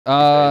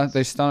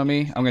They stun on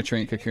me. I'm gonna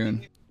train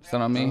Cocoon.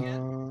 Stun on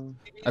me.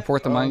 I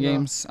port the mind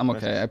games. I'm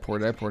okay. I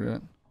ported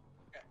it.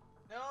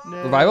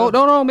 No. Revival?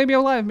 No, maybe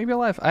I'm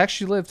alive. I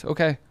actually lived.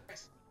 Okay.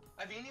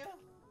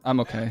 I'm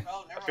okay.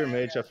 I fear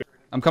mage.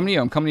 I'm coming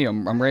to you.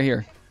 I'm right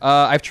here.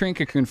 I've trained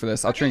Cocoon for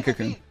this. I'll train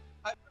Cocoon.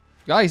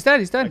 Oh, he's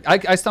dead.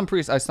 I stun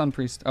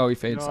Priest. Oh, he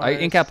fades. Nice. I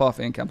incap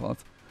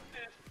off.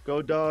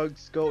 Go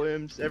dogs, go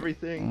imps,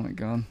 everything. Oh my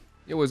god.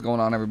 Yo, what's going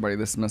on, everybody?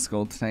 This is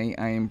Mysticall. Today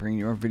I am bringing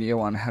you a video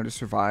on how to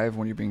survive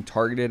when you're being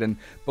targeted, and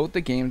both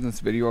the games in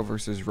this video are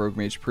versus Rogue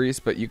Mage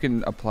Priest, but you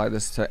can apply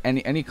this to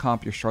any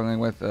comp you're struggling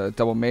with.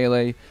 Double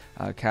melee,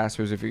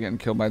 casters if you're getting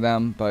killed by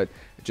them, but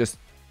just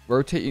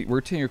rotating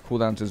your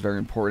cooldowns is very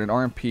important.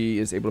 RMP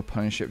is able to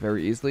punish it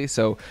very easily,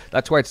 so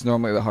that's why it's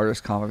normally the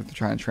hardest comp to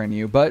try and train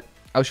you. But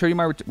I'll show you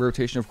my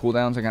rotation of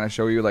cooldowns. I kind of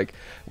show you like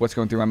what's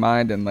going through my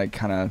mind and like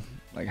kind of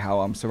like how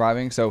I'm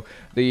surviving. So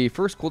the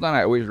first cooldown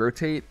I always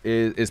rotate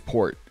is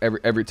port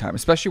every time,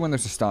 especially when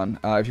there's a stun.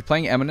 If you're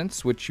playing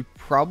Eminence, which you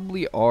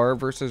probably are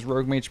versus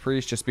Rogue Mage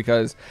Priest, just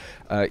because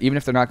even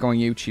if they're not going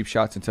you, cheap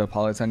shots into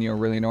Apollos on you are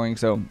really annoying,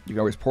 so you can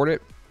always port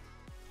it.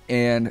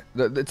 And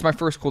it's my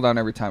first cooldown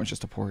every time. It's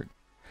just a port.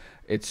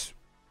 It's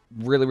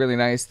really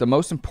nice. The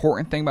most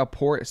important thing about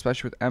port,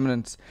 especially with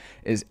Eminence,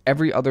 is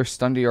every other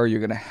stun DR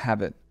you're gonna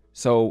have it.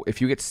 So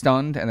if you get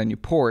stunned and then you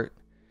port,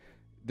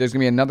 there's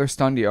gonna be another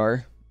stun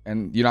DR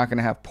and you're not going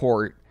to have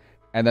port,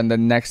 and then the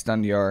next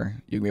stun DR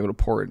you can be able to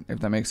port, if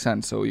that makes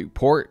sense. So you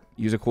port,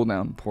 use a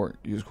cooldown, port,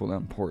 use a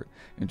cooldown, port,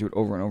 and do it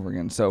over and over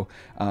again. So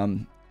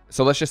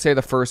so let's just say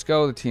the first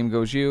go, the team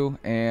goes you,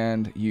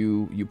 and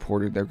you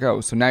ported their go.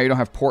 So now you don't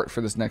have port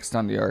for this next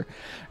stun DR.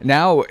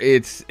 Now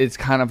it's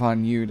kind of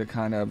on you to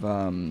kind of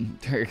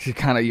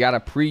you gotta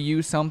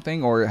pre-use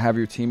something or have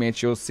your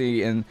teammates. You'll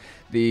see in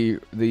the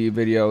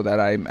video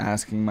that I'm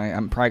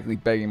practically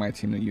begging my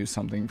team to use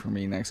something for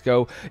me next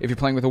go. If you're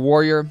playing with a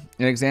warrior,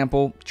 an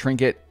example,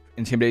 trinket,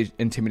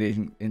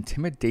 intimidating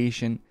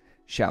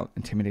shout,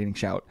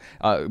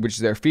 which is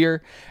their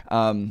fear,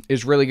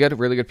 is really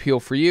good peel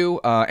for you.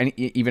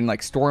 Even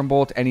like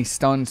Stormbolt, any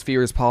stuns,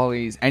 fears,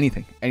 polys,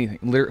 anything,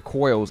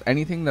 coils,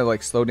 anything that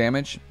like slow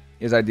damage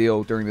is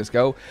ideal during this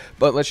go.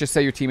 But let's just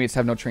say your teammates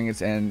have no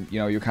trinkets and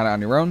you're kind of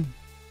on your own.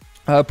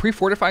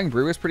 Pre-fortifying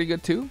brew is pretty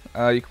good too.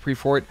 You can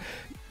pre-fort.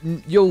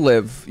 You'll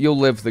live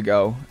the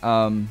go.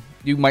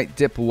 You might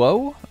dip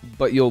low,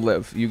 but you'll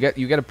live. You get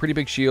a pretty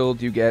big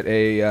shield. You get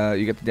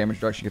the damage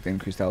reduction. You get the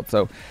increased health.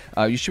 So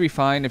you should be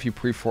fine if you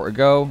pre-fort a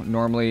go.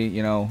 Normally,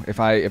 if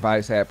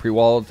I say I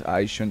pre-walled,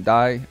 I shouldn't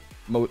die.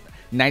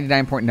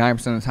 99.9%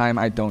 of the time,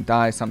 I don't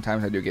die.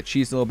 Sometimes I do get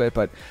cheesed a little bit,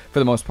 but for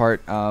the most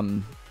part,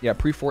 yeah,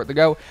 pre-fort the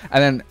go.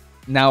 And then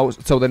now,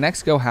 so the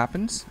next go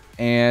happens,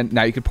 and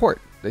now you can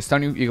port. They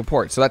stun you, you can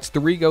port. So that's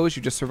 3 goes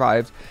you just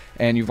survived,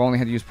 and you've only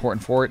had to use port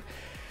and fort.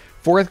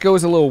 Fourth go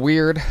is a little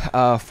weird.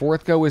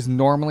 Fourth go is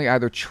normally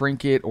either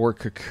trinket or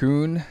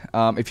cocoon.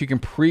 If you can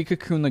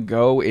pre-cocoon the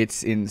go,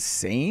 it's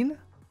insane,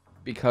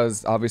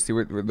 because obviously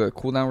with the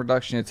cooldown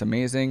reduction, it's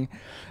amazing.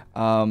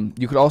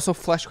 You could also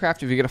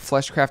fleshcraft if you get a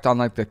fleshcraft on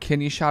like the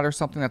kidney shot or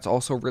something. That's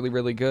also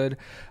really good.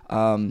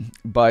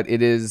 But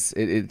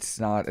it's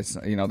not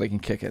they can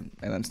kick it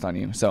and then stun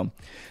you. So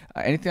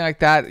anything like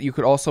that. You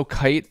could also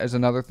kite as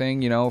another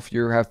thing. If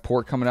you have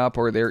port coming up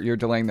or you're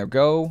delaying their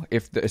go,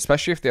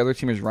 especially if the other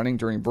team is running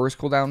during burst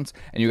cooldowns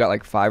and you got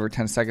like 5 or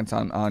 10 seconds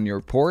on your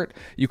port,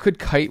 you could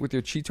kite with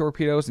your chi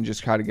torpedoes and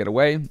just try to get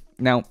away.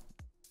 Now,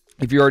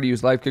 if you already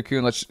use live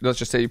cocoon, let's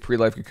just say you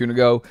pre-live cocoon to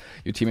go,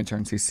 your team in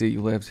turn CC,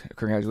 you lived,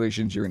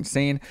 congratulations, you're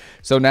insane.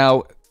 So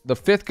now the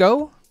 5th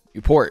go,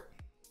 you port.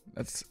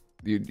 That's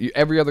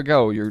every other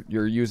go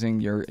you're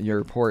using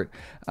your port.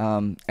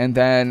 And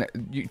then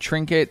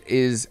trinket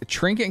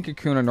and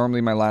cocoon are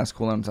normally my last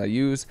cooldowns I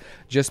use,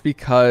 just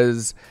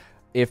because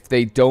if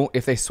they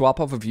swap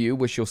off of you,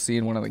 which you'll see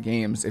in one of the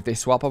games, if they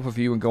swap off of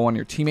you and go on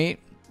your teammate,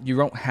 you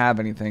don't have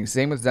anything.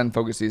 Same with Zen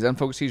Focusy. Zen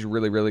Focusy is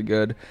really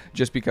good,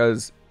 just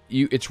because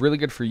it's really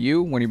good for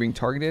you when you're being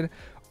targeted,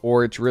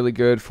 or it's really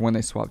good for when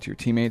they swap to your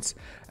teammates,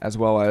 as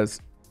well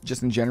as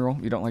just in general,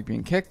 you don't like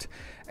being kicked.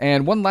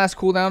 And one last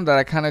cooldown that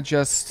I kind of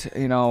just,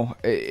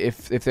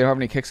 if they don't have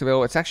any kicks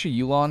available, it's actually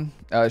Yulon.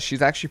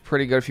 She's actually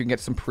pretty good if you can get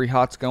some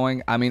pre-hots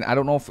going. I mean, I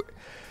don't know if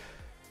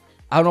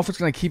it's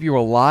going to keep you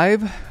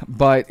alive,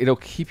 but it'll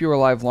keep you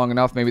alive long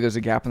enough. Maybe there's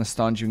a gap in the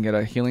stuns, you can get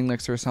a healing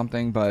elixir or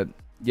something. But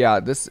yeah,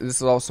 this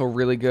is also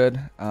really good.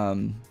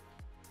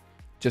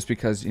 Just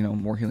because,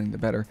 more healing the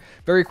better.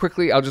 Very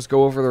quickly, I'll just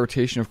go over the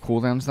rotation of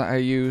cooldowns that I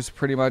use.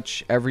 Pretty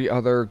much every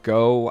other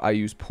go, I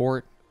use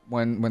port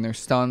when there's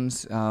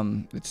stuns.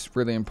 It's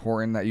really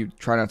important that you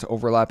try not to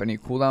overlap any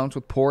cooldowns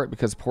with port,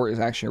 because port is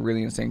actually a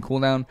really insane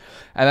cooldown.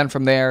 And then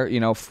from there,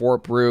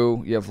 fort,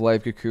 brew, you have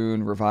live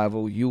cocoon,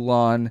 revival,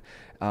 Yulon.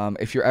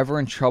 If you're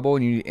ever in trouble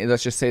and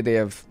let's just say they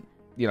have,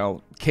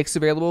 kicks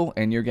available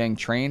and you're getting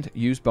trained,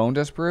 use Bone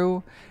Dust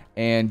Brew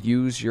and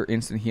use your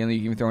instant healing.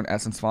 You can throw an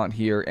Essence Font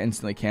here,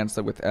 instantly cancel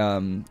it with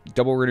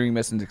double renewing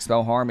miss and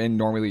expel harm, and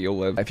normally you'll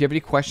live. If you have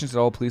any questions at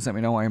all, please let me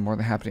know. I am more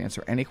than happy to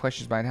answer any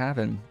questions you might have,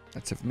 and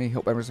that's it for me.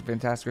 Hope everyone's a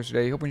fantastic rest of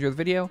your day. Hope you enjoy the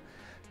video.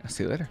 I'll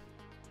see you later.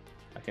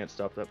 I can't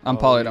stop that. I'm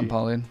polyed. I'm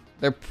polyed.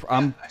 They're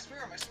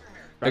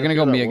they're gonna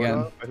go me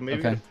again. I can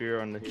maybe get a fear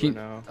on the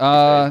healer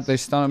now. They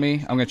stun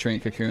me. I'm gonna train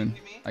cocoon.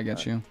 I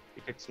get you.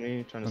 He kicks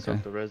me, trying to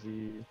soak the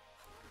resi.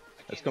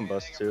 It's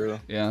combust too.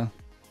 Yeah.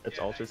 It's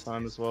altar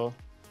time as well.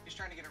 He's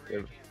trying to get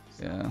a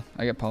Yeah,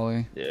 I get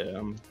poly. Yeah,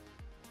 I'm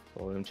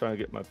trying to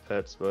get my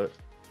pets, but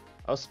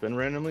I'll spin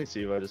randomly,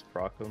 see if I just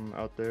proc them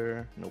out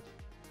there. Nope.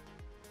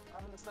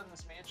 I'm gonna stun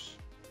this mage.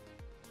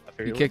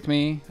 He kicked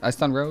me. I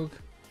stun rogue.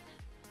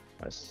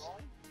 Nice.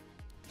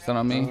 Stun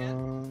on me.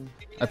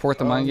 I port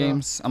the mind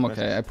games. I'm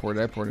okay. Nice. I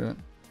ported it. Okay.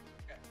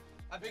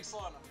 I'm big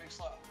slow. I'm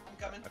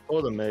coming. I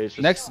pulled a mage.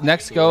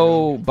 Next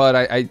go, but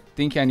I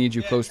think I need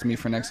you close to me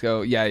for next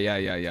go.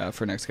 Yeah.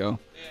 For next go.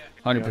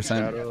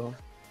 100%.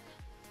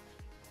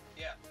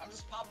 Yeah, I'm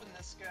just popping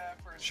this guy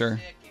for a Sure.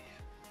 second.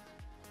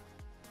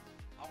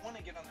 I want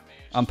to get on the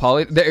mage. I'm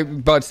poly.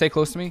 Bud, stay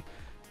close to me.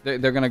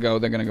 They're gonna go.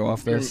 They're gonna go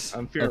off this.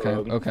 I'm fear Okay.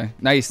 rogue. Okay.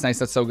 Nice.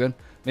 That's so good.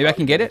 Maybe I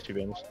can get it.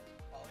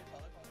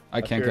 I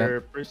can't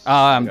get.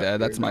 I'm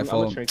dead. That's my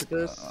fault.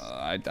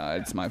 I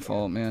died. It's my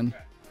fault, man.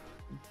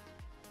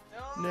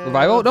 No.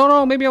 Revival?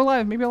 No. Maybe I'm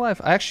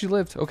alive. I actually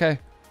lived. Okay.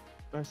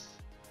 Nice.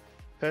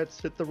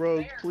 Pets, hit the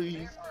rogue,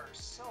 please.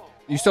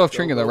 You still have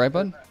trinket though, right,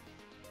 bud?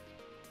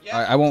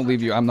 I won't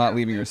leave you. I'm not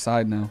leaving your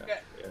side now.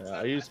 Yeah,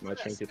 I used my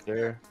trinket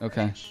there.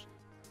 Okay.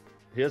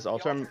 He has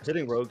altar. I'm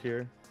hitting rogue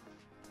here.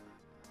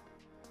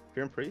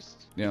 Fear and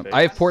priest. Yeah.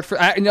 I have port for.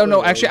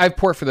 No. Actually, I have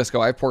port for this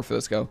go.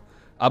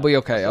 I'll be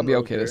okay. I'll be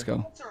okay. This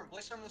go.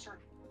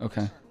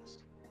 Okay.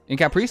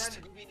 Incap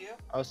priest?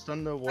 I'll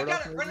stun the ward I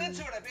off. got it. Run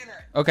into it. I've been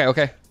right.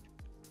 Okay.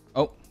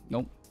 Oh,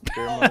 nope.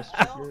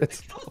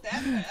 It's not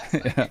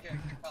that fast.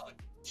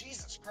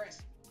 Jesus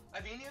Christ.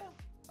 I've been you?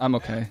 I'm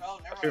okay.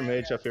 I fear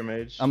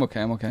mage. I'm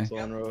okay.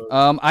 Sloan rogue.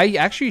 I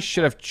actually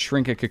should have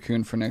trinket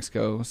cocoon for next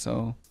go,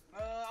 so.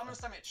 I'm gonna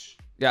stun mage.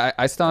 Yeah,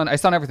 I stun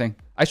everything.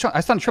 I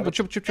stun triple.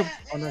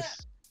 Oh,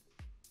 nice.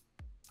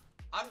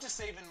 I'm just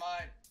saving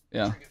my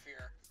Yeah. trinket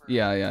fear.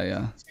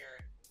 Yeah.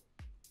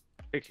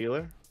 Pick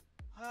healer.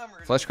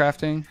 Flesh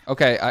crafting.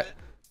 Okay, I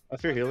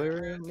fear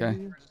healer.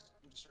 Okay.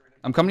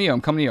 I'm coming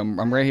to you.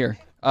 I'm right here.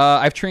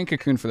 I've trained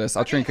cocoon for this.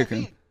 I'll train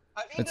cocoon.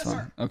 It's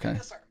fine. Okay.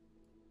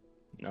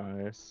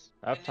 Nice.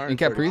 I have time.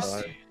 Incap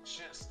priest.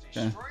 Just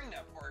destroying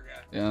that poor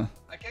guy. Yeah.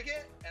 I kick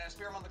it and I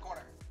spear him on the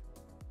corner.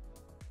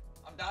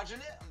 I'm dodging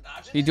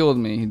it. He dueled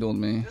me. He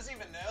doesn't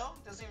even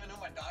know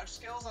my dodge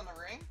skills on the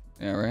ring.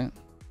 Yeah, right.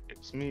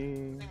 It's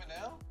me. Doesn't even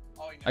know.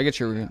 Oh, he knows. I get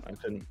your root. I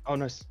couldn't. Oh,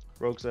 nice.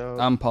 Rogue's out.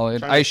 I'm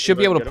polyed. I should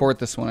be able to port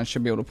this one. I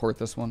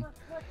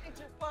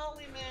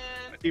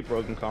keep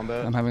rogue in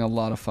combat. I'm having a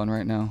lot of fun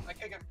right now. I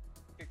kick him.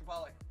 Kick the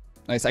poly.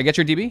 Nice. I get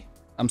your DB.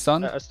 I'm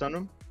stunned. I stunned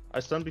him.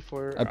 I stunned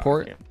before. I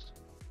port. Can't.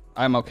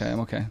 I'm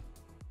okay.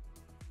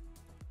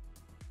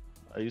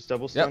 I used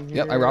double stun here.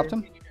 Yep. I robbed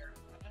him.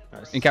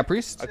 Nice. Incap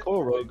priest. I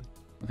call rogue.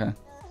 Okay.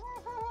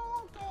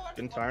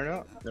 Getting tired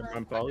out. Never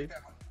mind poly.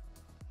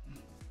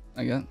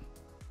 I get.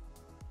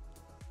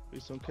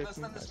 Please don't kick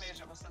me. Nice.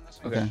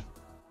 Okay. Nice.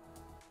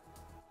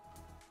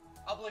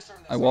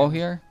 I wall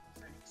here.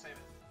 Save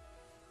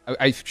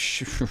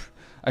it.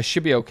 I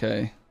should be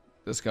okay.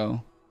 Let's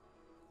go.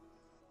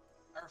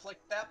 I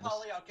reflect that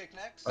poly. I'll kick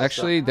next.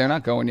 Actually, they're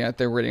not going yet.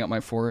 They're raiding up my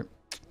fort.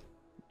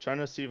 Trying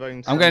to see if I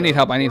can. I'm gonna need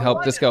help. I need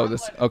help. Let's go.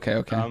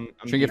 Okay. I'm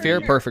Trinket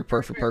fear. Perfect.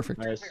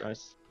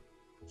 Nice.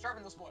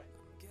 Sharpen this boy.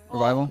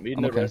 Revival. Meeting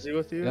I'm the okay. resi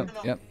with you.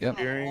 Yep.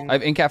 Fearing. I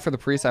have incap for the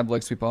priest. I have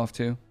leg sweep off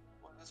too.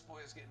 Well, this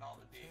boy is getting all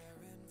the D.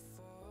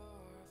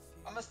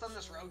 I'm gonna stun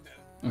this rogue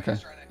then. Okay.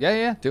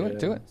 Yeah. Do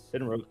it.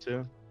 Hidden rogue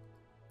too.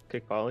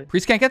 Kick poly.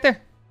 Priest can't get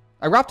there.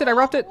 I robbed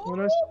it. Oh,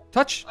 nice.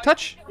 Touch.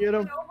 Get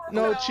him.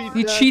 No cheat.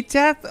 He cheat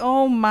death.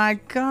 Oh my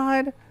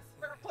god.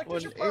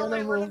 What an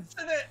animal.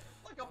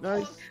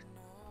 Nice.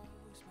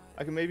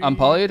 I can maybe. I'm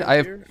polyed.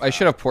 I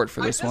should have port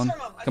for this one.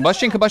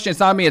 Combustion. It's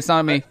not me.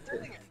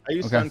 I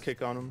used stun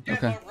kick on him.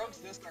 Okay.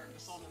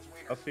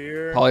 A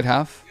fear. Polyed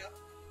half.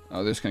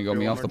 Oh, they're just gonna go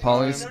me off the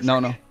polys.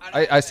 No.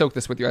 I soak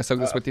this with you.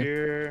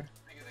 Fear.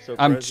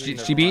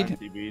 GB'd.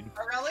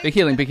 Big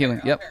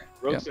healing. Yep.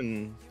 Rogue's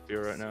in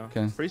fear right now.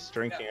 Okay. Priest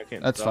drinking. I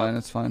can't. That's stop.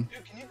 fine.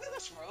 Dude, can you get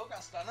this rogue?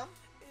 I'll stun him.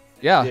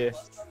 Yeah.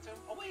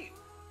 Oh wait.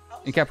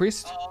 Incap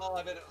priest. Oh,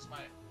 I bet it was my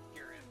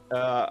period.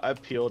 I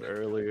peeled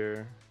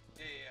earlier.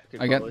 Yeah.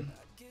 Kick I get. poly.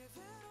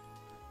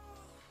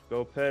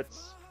 Go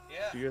pets.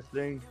 Yeah. Do your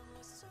thing.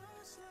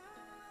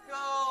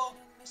 Go.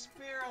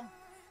 Spear him.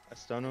 I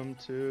stun him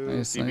too.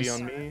 Nice. CB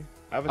on me.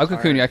 I'll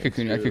cocoon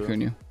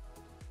you.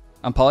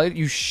 I'm polyed.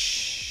 You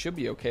should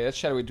be okay. That's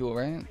Shadowy Duel,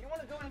 right? You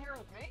want to go in here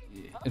with me?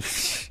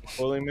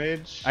 Holy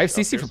mage. I have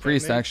CC for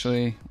priest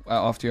actually.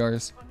 Off to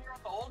yours. You want here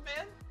with the old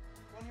man?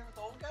 You want here with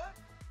the old guy?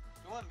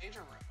 You want major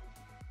rogue?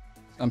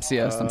 I'm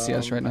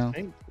CS right now. I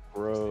think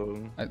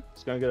rogue.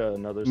 It's gonna get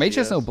another. Mage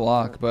has no CS.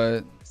 block,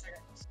 but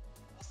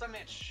What's that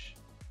mage?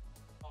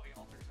 Oh, he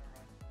alters.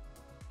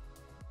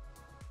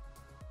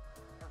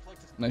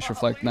 nice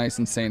reflect. Nice,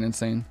 insane.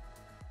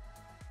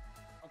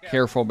 Okay.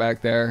 Careful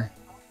back there.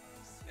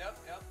 Yep.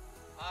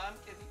 I'm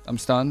kidding. I'm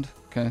stunned.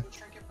 Okay.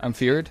 I'm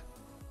feared.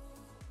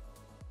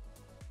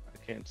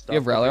 Can't stop. You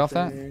have rally off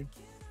that? everything.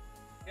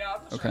 Yeah,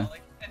 I'm just Okay. trying to,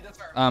 like, and that's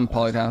our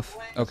Polytath.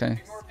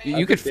 Okay. You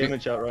I could could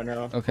damage out right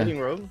now. Okay. Hitting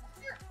rogue.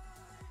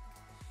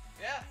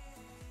 Yeah.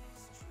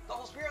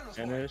 Double spear on this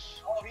one.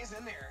 Finish. Oh, he's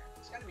in there.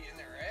 He's gotta be in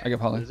there, right? I get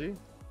poly. Is he?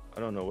 I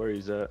don't know where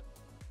he's at.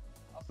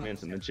 I'll find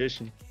Man's a this guy.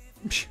 magician.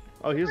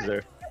 Oh, he's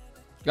there.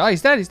 Yeah,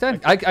 he's dead. He's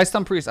dead. I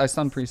stun priest. I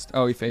stun priest.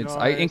 Oh, he fades.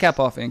 I Nice. incap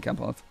off. Incap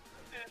off.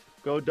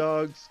 Go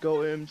dogs.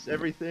 Go imps. Oh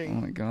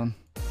Everything. my god.